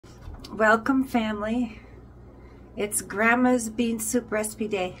Welcome, family. It's Grandma's bean soup recipe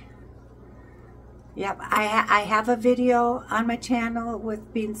day. Yep, I have a video on my channel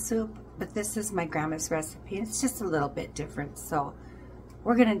with bean soup, but this is my grandma's recipe. It's just a little bit different, so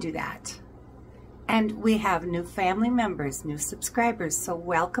we're gonna do that. And we have new family members, new subscribers, so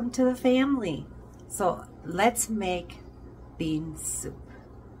welcome to the family. So let's make bean soup,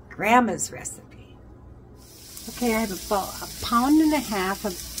 Grandma's recipe. Okay, I have about 1.5 pounds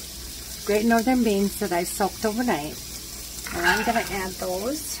of Great Northern beans that I soaked overnight. And I'm going to add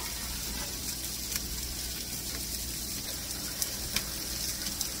those.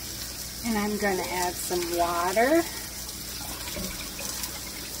 And I'm going to add some water.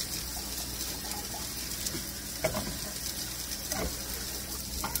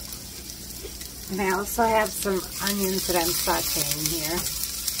 And I also have some onions that I'm sauteing here.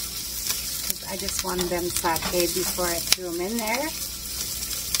 I just wanted them sauteed before I threw them in there.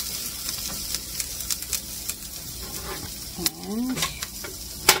 And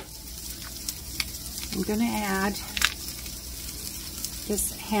I'm going to add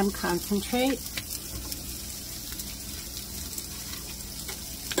this ham concentrate.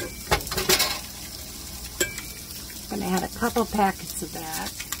 I'm going to add a couple packets of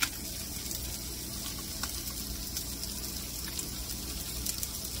that.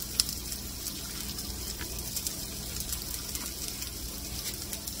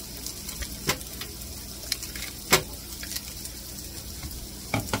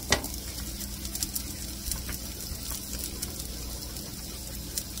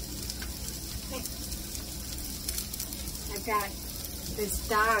 I've got this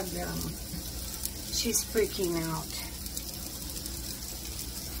dog, she's freaking out.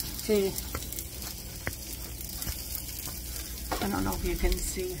 See, I don't know if you can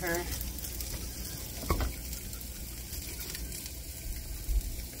see her.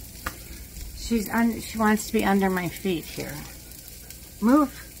 She wants to be under my feet here.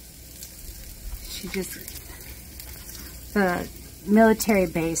 Move. She just, the military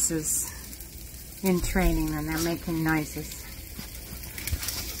bases in training and they're making noises.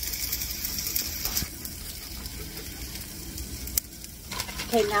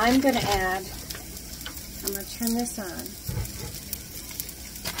 Okay, now I'm going to add, I'm going to turn this on.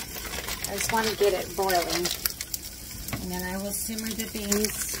 I just want to get it boiling. And then I will simmer the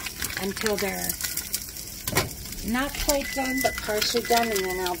beans until they're not quite done, but partially done, and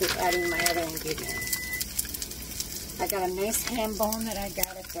then I'll be adding my other ingredients. I got a nice ham bone that I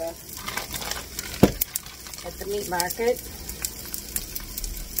got at the meat market.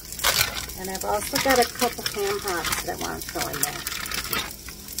 And I've also got a couple ham hocks that I want to throw in there.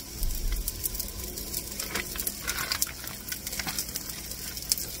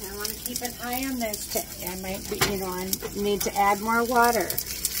 I want to keep an eye on this. I might be, I need to add more water.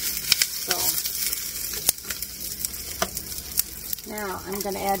 So now I'm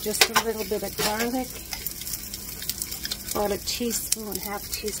going to add just a little bit of garlic. About a teaspoon, half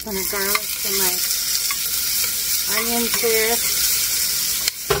a teaspoon of garlic to my onions here.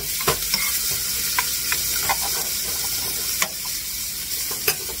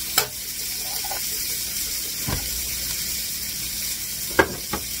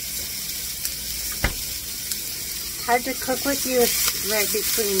 Hard to cook with you, it's right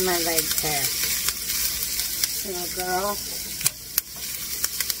between my legs there. Little girl.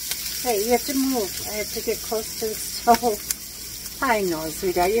 Hey, you have to move. I have to get close to the stove. I know,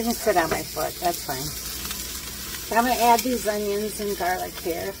 sweetheart. You can sit on my foot. That's fine. I'm going to add these onions and garlic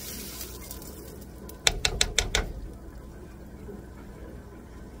here.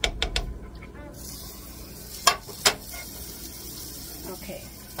 Okay.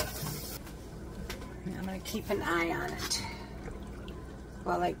 I'm going to keep an eye on it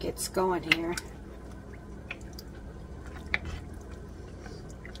while it gets going here.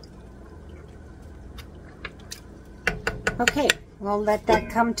 Okay, we'll let that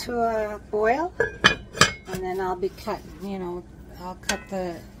come to a boil. And then I'll be cutting, I'll cut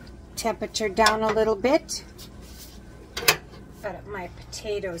the temperature down a little bit. Got my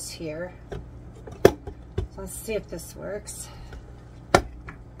potatoes here. So let's see if this works.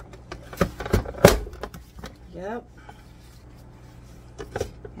 Yep.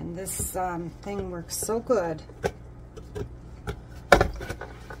 And this thing works so good.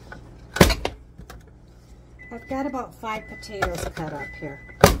 I've got about 5 potatoes cut up here.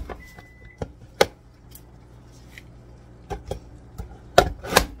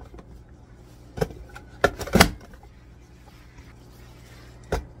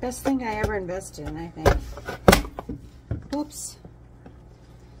 Best thing I ever invested in, I think. Oops.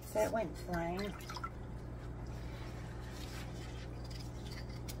 That went flying.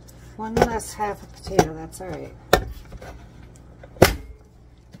 One less half a potato, that's all right.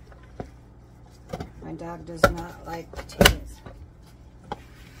 My dog does not like potatoes.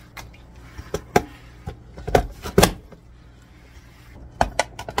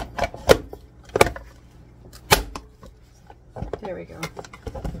 There we go.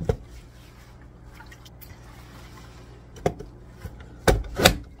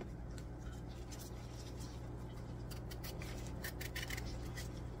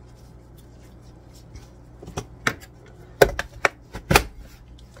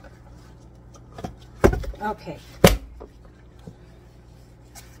 Okay.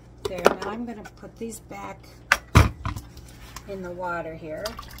 There, now I'm going to put these back in the water here.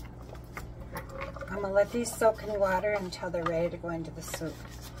 I'm going to let these soak in water until they're ready to go into the soup,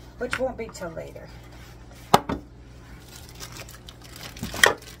 which won't be till later.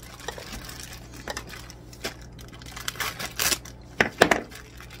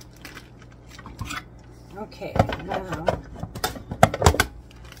 Okay, now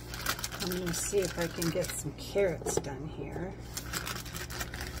I'm going to see if I can get some carrots done here.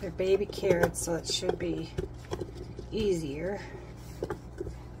 They're baby carrots, so it should be easier.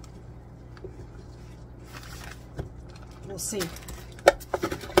 We'll see.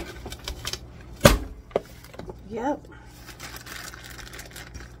 Yep.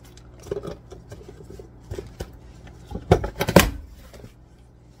 Look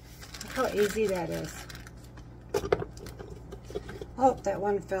how easy that is. Oh, that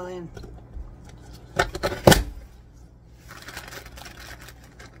one fell in.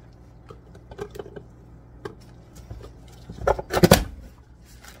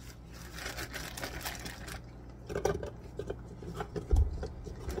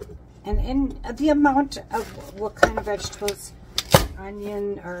 And in the amount of what kind of vegetables,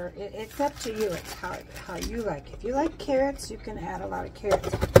 onion, or it's up to you. It's how you like it. If you like carrots, you can add a lot of carrots.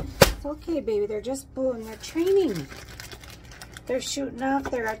 It's okay, baby. They're just boom. They're training. They're shooting off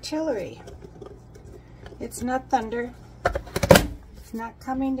their artillery. It's not thunder. It's not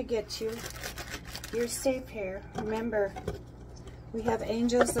coming to get you. You're safe here. Remember, we have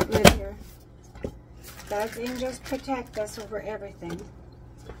angels that live here. God's angels protect us over everything.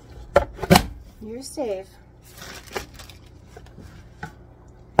 You're safe.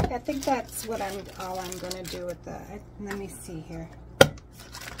 I think that's what all I'm going to do with the. Let me see here.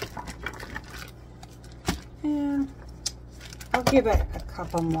 Yeah, I'll give it a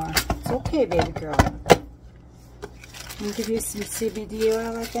couple more. It's okay, baby girl. I'll give you some CBD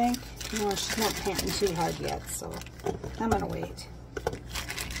oil, I think. No, she's not panting too hard yet, so I'm going to wait.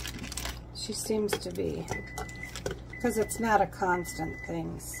 She seems to be, because it's not a constant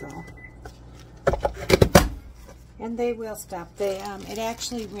thing, so. And they will stop. It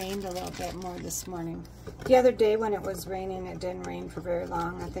actually rained a little bit more this morning. The other day when it was raining, it didn't rain for very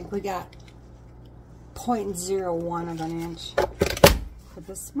long. I think we got 0.01 of an inch. But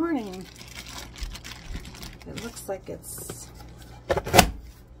this morning, it looks like it's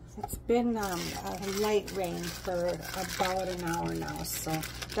been a light rain for about an hour now, so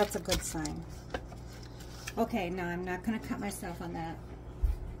that's a good sign. Okay, no, I'm not going to cut myself on that.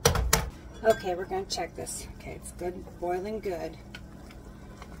 Okay, we're going to check this. Okay, it's good, boiling good.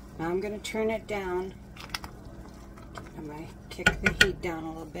 Now I'm going to turn it down. I'm going to kick the heat down a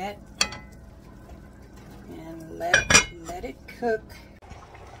little bit. And let it cook.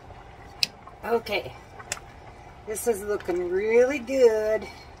 Okay, this is looking really good.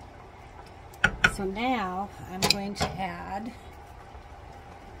 So now I'm going to add,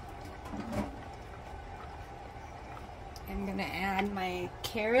 my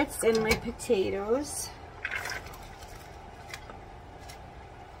carrots and my potatoes.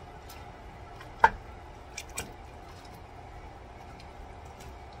 I'll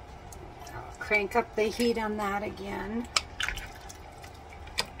crank up the heat on that again.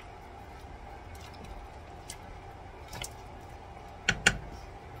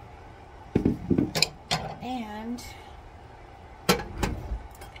 And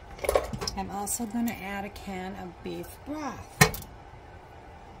I'm also going to add a can of beef broth.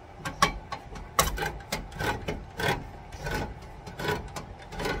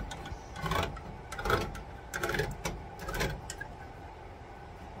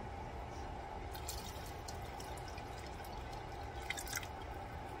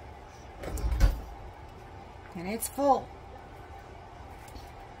 And it's full.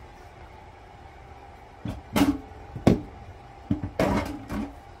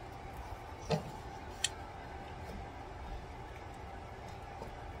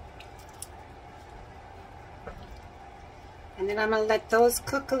 And then I'm going to let those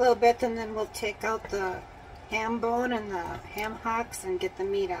cook a little bit, and then we'll take out the ham bone and the ham hocks and get the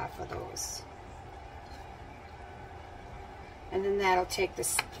meat off of those. And then that'll take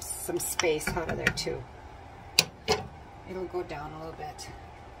this, some space out of there too. It'll go down a little bit.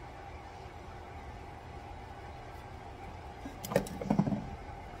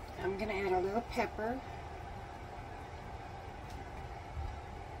 I'm going to add a little pepper.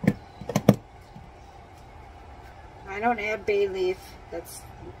 I don't add bay leaf. That's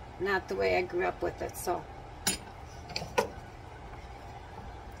not the way I grew up with it, so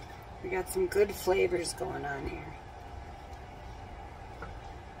we got some good flavors going on here.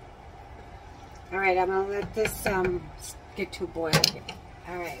 Alright, I'm going to let this get to a boil.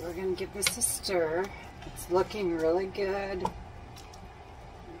 Alright, we're going to give this a stir. It's looking really good.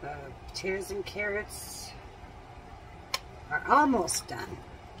 The potatoes and carrots are almost done.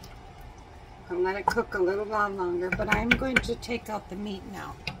 I'll let it cook a little while longer, but I'm going to take out the meat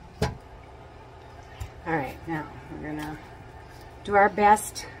now. Alright, now we're going to do our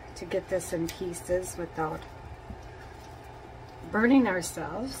best to get this in pieces without burning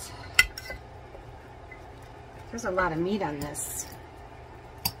ourselves. There's a lot of meat on this.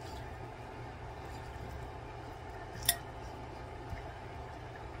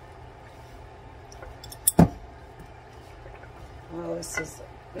 Oh,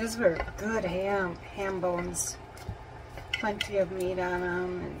 these were good ham bones. Plenty of meat on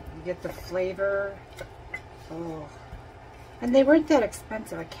them, and you get the flavor. Oh, and they weren't that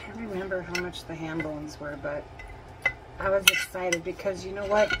expensive. I can't remember how much the ham bones were, but I was excited because you know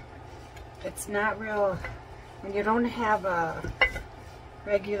what? It's not real. When you don't have a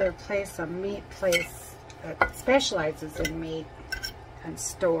regular place, a meat place that specializes in meat and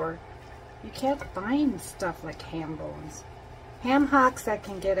store, you can't find stuff like ham bones. Ham hocks I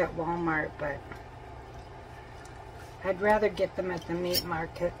can get at Walmart, but I'd rather get them at the meat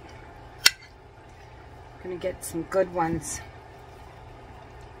market. I'm going to get some good ones.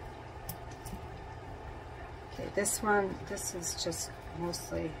 Okay, this is just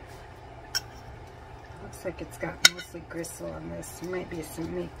mostly, looks like it's got mostly gristle on this. There might be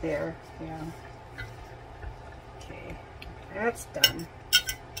some meat there, yeah. Okay, that's done.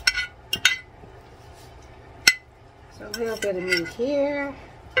 So a little bit of meat here.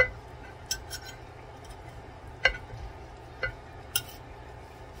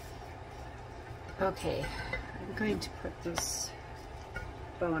 Okay, I'm going to put this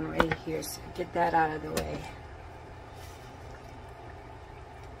bone right here so get that out of the way.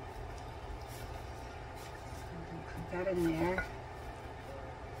 Put that in there.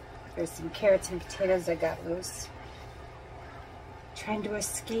 There's some carrots and potatoes I got loose. Trying to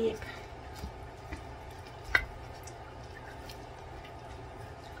escape.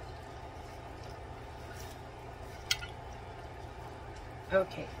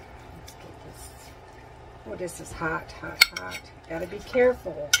 Okay, let's get this. Oh, this is hot, hot, hot. Gotta be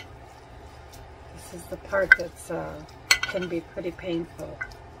careful. This is the part that's can be pretty painful.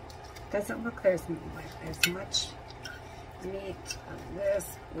 Doesn't look there's as much meat on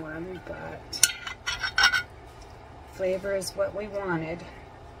this one, but flavor is what we wanted.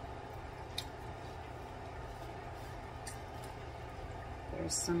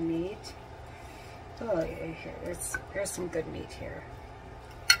 There's some meat. Oh, yeah, here, there's some good meat here.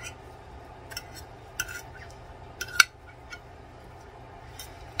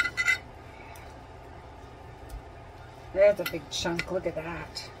 There's a big chunk. Look at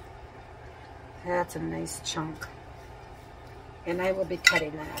that. That's a nice chunk. And I will be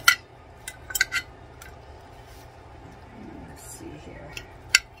cutting that. Let's see here.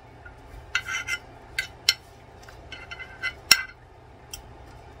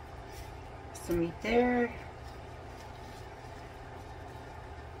 Some meat there.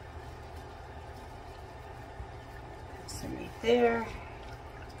 Some meat there.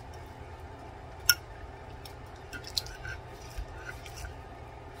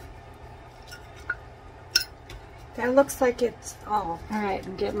 That looks like it's all. Alright,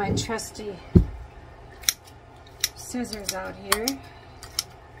 and get my trusty scissors out here.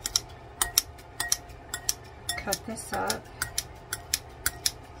 Cut this up.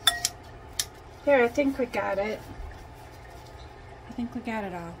 There, I think we got it. I think we got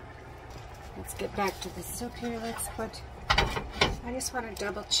it all. Let's get back to the soup here. Let's put, I just want to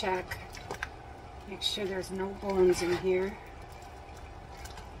double check. Make sure there's no bones in here.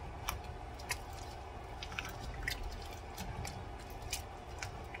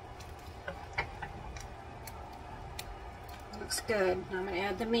 Looks good. I'm going to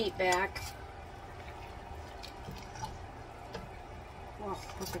add the meat back. Oh,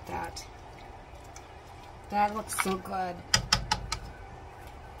 look at that. That looks so good.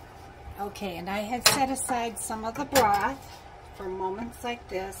 Okay, and I had set aside some of the broth for moments like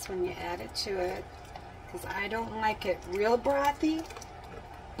this when you add it to it, because I don't like it real brothy,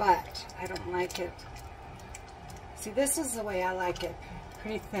 but I don't like it. See, this is the way I like it,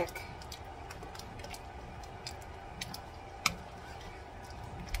 pretty thick.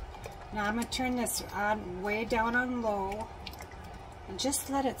 Now I'm going to turn this on way down on low and just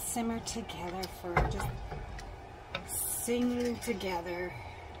let it simmer together for just sing together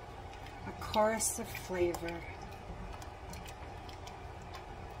a chorus of flavor.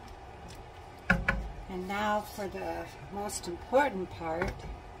 And now for the most important part,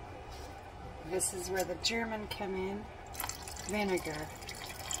 this is where the German come in, vinegar.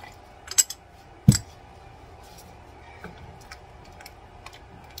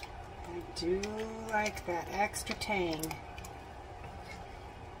 I do like that extra tang.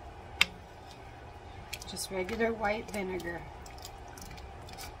 Just regular white vinegar.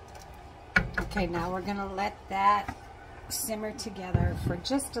 Okay, now we're gonna let that simmer together for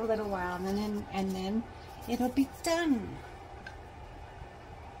just a little while, and then it'll be done.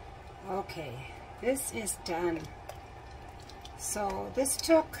 Okay, this is done. So this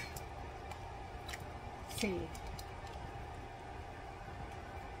took, let's see,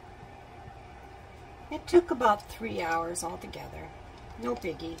 it took about 3 hours altogether. No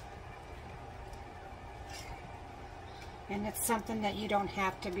biggie. And it's something that you don't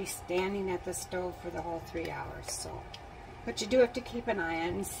have to be standing at the stove for the whole 3 hours. So, but you do have to keep an eye on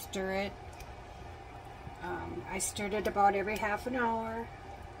and stir it. I stirred it about every half an hour.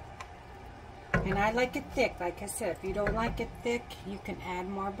 And I like it thick. Like I said, if you don't like it thick, you can add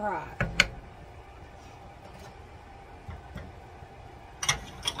more broth.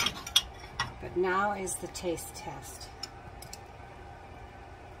 But now is the taste test.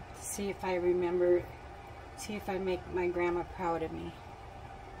 See if I remember, see if I make my grandma proud of me.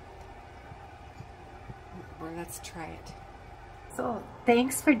 Or let's try it. So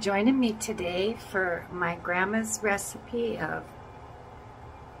thanks for joining me today for my grandma's recipe of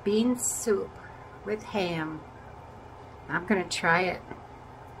bean soup with ham. I'm gonna try it.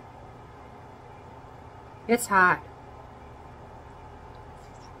 It's hot.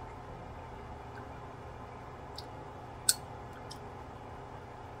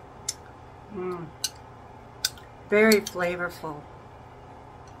 Very flavorful.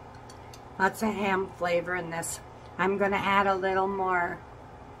 Lots of ham flavor in this. I'm going to add a little more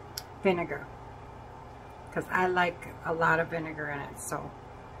vinegar because I like a lot of vinegar in it. So,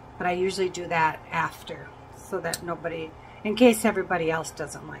 but I usually do that after so that nobody, in case everybody else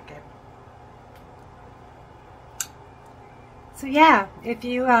doesn't like it. So yeah, if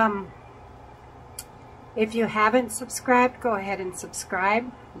you haven't subscribed, go ahead and subscribe,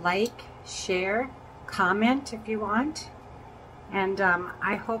 like, share, comment if you want. And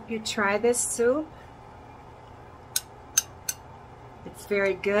I hope you try this soup. It's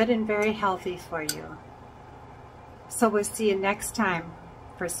very good and very healthy for you. So we'll see you next time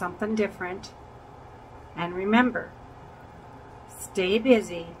for something different. And remember, stay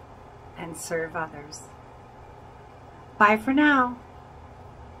busy and serve others. Bye for now.